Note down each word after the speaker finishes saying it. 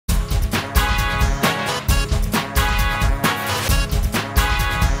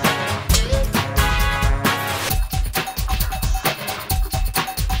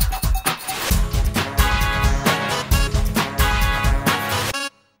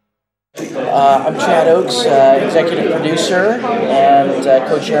I'm Chad Oakes, executive producer and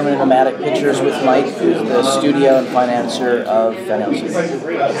co-chairman of Nomadic Pictures with Mike, who's the studio and financer of Van Helsing.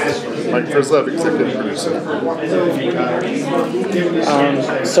 Mike Frislev, executive producer.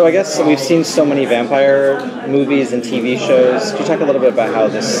 So I guess we've seen so many vampire movies and TV shows. Could you talk a little bit about how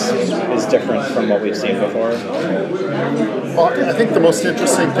this is different from what we've seen before? Well, I think the most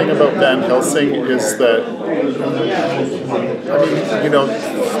interesting thing about Van Helsing is that,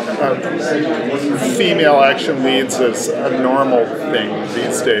 female action leads is a normal thing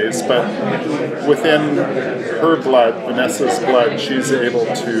these days, but within her blood, Vanessa's blood, she's able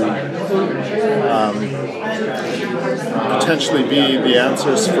to potentially be the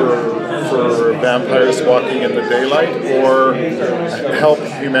answers for vampires walking in the daylight, or help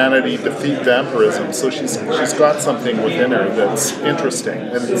humanity defeat vampirism. So she's got something within her that's interesting,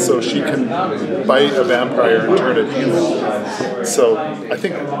 and so she can bite a vampire and turn it human. So I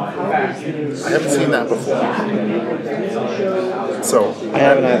think I haven't seen that before. So I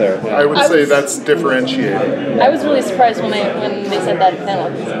haven't either. I would say that's differentiating. I was really surprised when they said that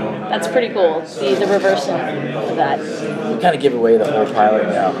panel. That's pretty cool. The reversal of that. We kind of give away the whole pilot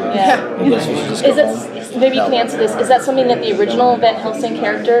now. Yeah. I guess we should just go home. Maybe you can answer this. Is that something that the original Van Helsing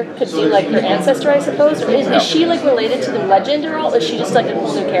character could do, like her ancestor, I suppose? Or is she like related to the legend or all? Or is she just like a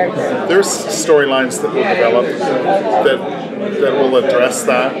whole new character? There's storylines that will develop that will address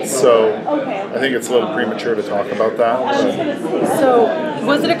that. So I think it's a little premature to talk about that. So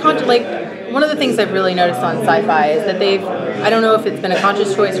was it a one of the things I've really noticed on SyFy is that I don't know if it's been a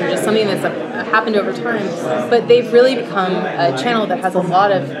conscious choice or just something that's happened over time, but they've really become a channel that has a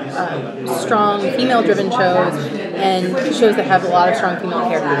lot of strong female-driven shows and shows that have a lot of strong female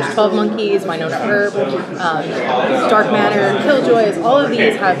characters. 12 Monkeys, Winona Earp, Dark Matter, Killjoys, all of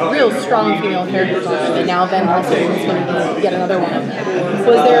these have real strong female characters on them, and now Van Helsing is going to be yet another one of them.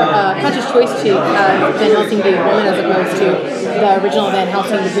 Was there a conscious choice to have Van Helsing be a woman as opposed to the original Van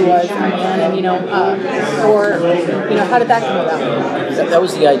Helsing who was a man, and how did that come about? That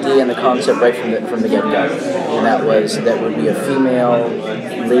was the idea and the concept right from the get-go, and that would be a female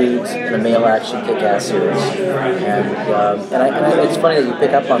lead in a male action kick-ass series. And it's funny that you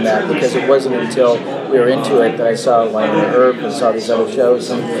pick up on that, because it wasn't until we were into it that I saw Winona Earp and saw these other shows,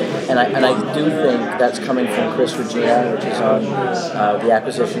 and I do think that's coming from Chris Regina, which is on the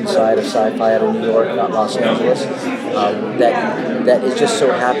acquisition side of SyFy out of New York, not Los Angeles. That it just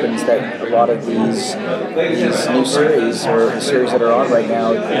so happens that a lot of these new series, or the series that are on right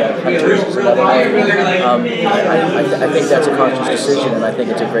now, Hunters is another one. I think that's a conscious decision, and I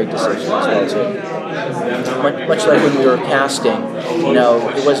think it's a great decision as well too. Much like when we were casting,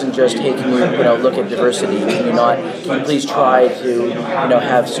 it wasn't just, hey, can you look at diversity? Can you please try to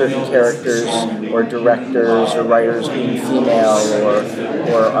have certain characters or directors or writers being female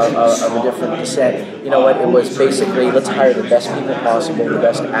or of a different descent? You know what? It was basically, let's hire the best people possible, the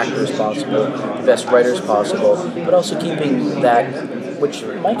best actors possible, the best writers possible, but also keeping that, which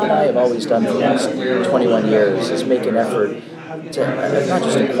Mike and I have always done for the last 21 years, is make an effort to not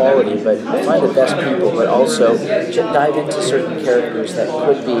just equality, but find the best people, but also dive into certain characters that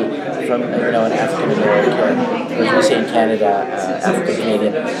could be from an African American, or as we say in Canada, African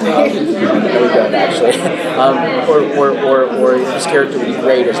Canadian. No, we don't actually. Or this character would be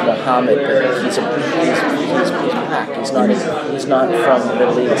great as Muhammad, but he's black. He's not from the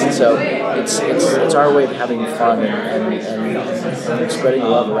Middle East. So it's our way of having fun and spreading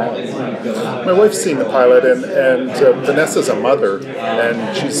love around. My wife's seen the pilot, and Vanessa's a mother,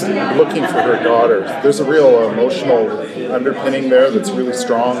 and she's looking for her daughter. There's a real emotional underpinning there that's really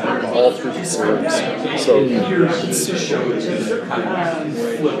strong all through the series. So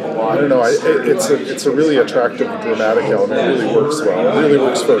I don't know. It's a really attractive dramatic element. It really works well. It really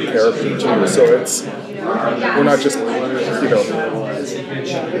works for a character too. So we're not just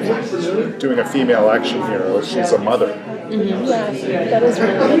doing a female action hero. She's a mother. Mm-hmm. Yeah, that is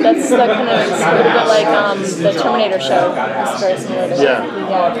really good. That's that kind of is a little bit like the Terminator show. It's very similar to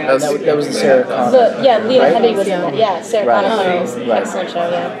that. That was the Sarah Connor. Lena Headey was in that. Yeah, Sarah Connor was an excellent show.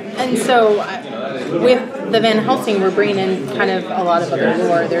 Yeah. And so, with the Van Helsing, we're bringing in kind of a lot of other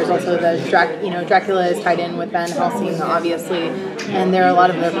lore. There's also the Dracula is tied in with Van Helsing, obviously, and there are a lot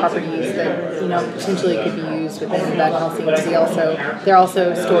of other properties that potentially could be used within Van Helsing. There are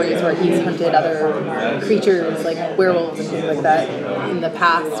also stories where he's hunted other creatures like werewolves and things like that in the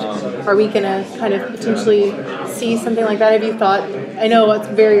past. Are we going to kind of potentially see something like that? Have you thought? I know it's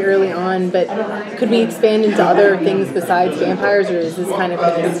very early on, but could we expand into other things besides vampires, or is this kind of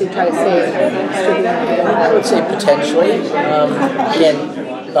going to try to stay strictly on vampires? I would say potentially.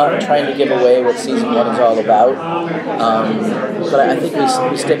 Again, trying to give away what season 1 is all about. But I think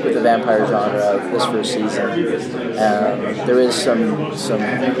we stick with the vampire genre this first season. There is some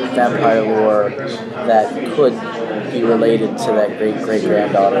vampire lore that could be related to that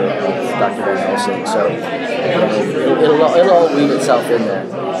great-granddaughter of Dr. Van Helsing. So it'll all weave itself in there.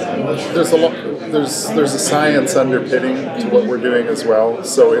 There's a science underpinning to what we're doing as well.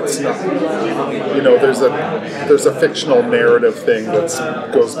 So it's not, there's a fictional narrative thing that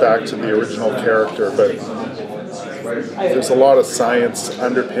goes back to the original character, but there's a lot of science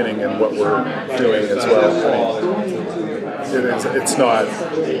underpinning in what we're doing as well. I mean, it's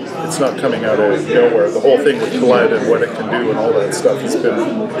not coming out of nowhere. The whole thing with blood and what it can do and all that stuff has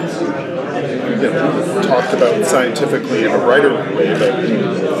been talked about scientifically in a writerly way, but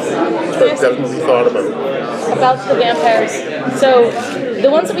definitely thought about. About the vampires. So the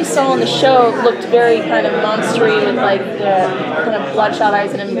ones that we saw on the show looked very kind of monstery with like kind of bloodshot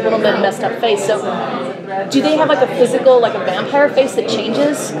eyes and a little bit messed up face. So do they have like a physical, like a vampire face that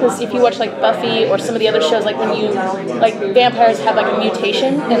changes? Because if you watch like Buffy or some of the other shows, like when you, like vampires have like a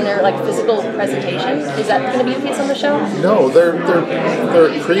mutation in their like physical presentation. Is that going to be the case on the show? No, they're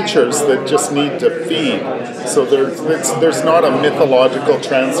creatures that just need to feed. So there's not a mythological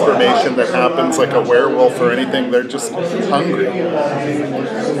transformation that happens like a werewolf or anything. They're just hungry.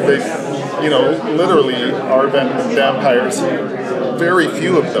 They, literally are vampires. Very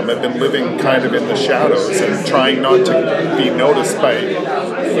few of them have been living kind of in the shadows and trying not to be noticed by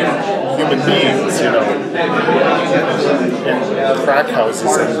human beings, in crack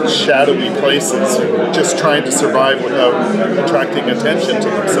houses and shadowy places, and just trying to survive without attracting attention to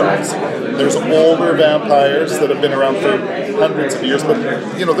themselves. There's older vampires that have been around for hundreds of years, but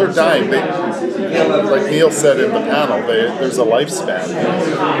they're dying. Like Neil said in the panel, there's a lifespan.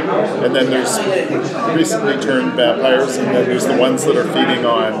 And then there's recently turned vampires, and then there's the ones that are feeding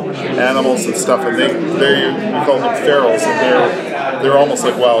on animals and stuff, and we call them ferals, and they're almost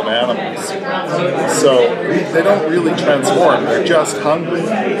like wild animals. So they don't really transform; they're just hungry.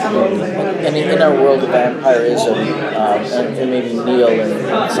 And in our world of vampirism, and maybe Neil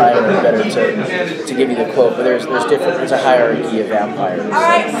and Simon are better to give you the quote, but there's a hierarchy of vampires.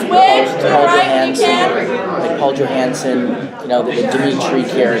 Paul Johansson, the Dimitri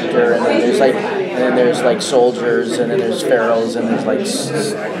character, and then there's like soldiers, and then there's ferals, and there's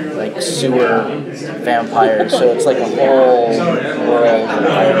like sewer vampires. So it's like a whole world of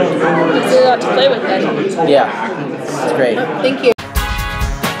hierarchy. It's a lot to play with then. Yeah, it's great. Thank you.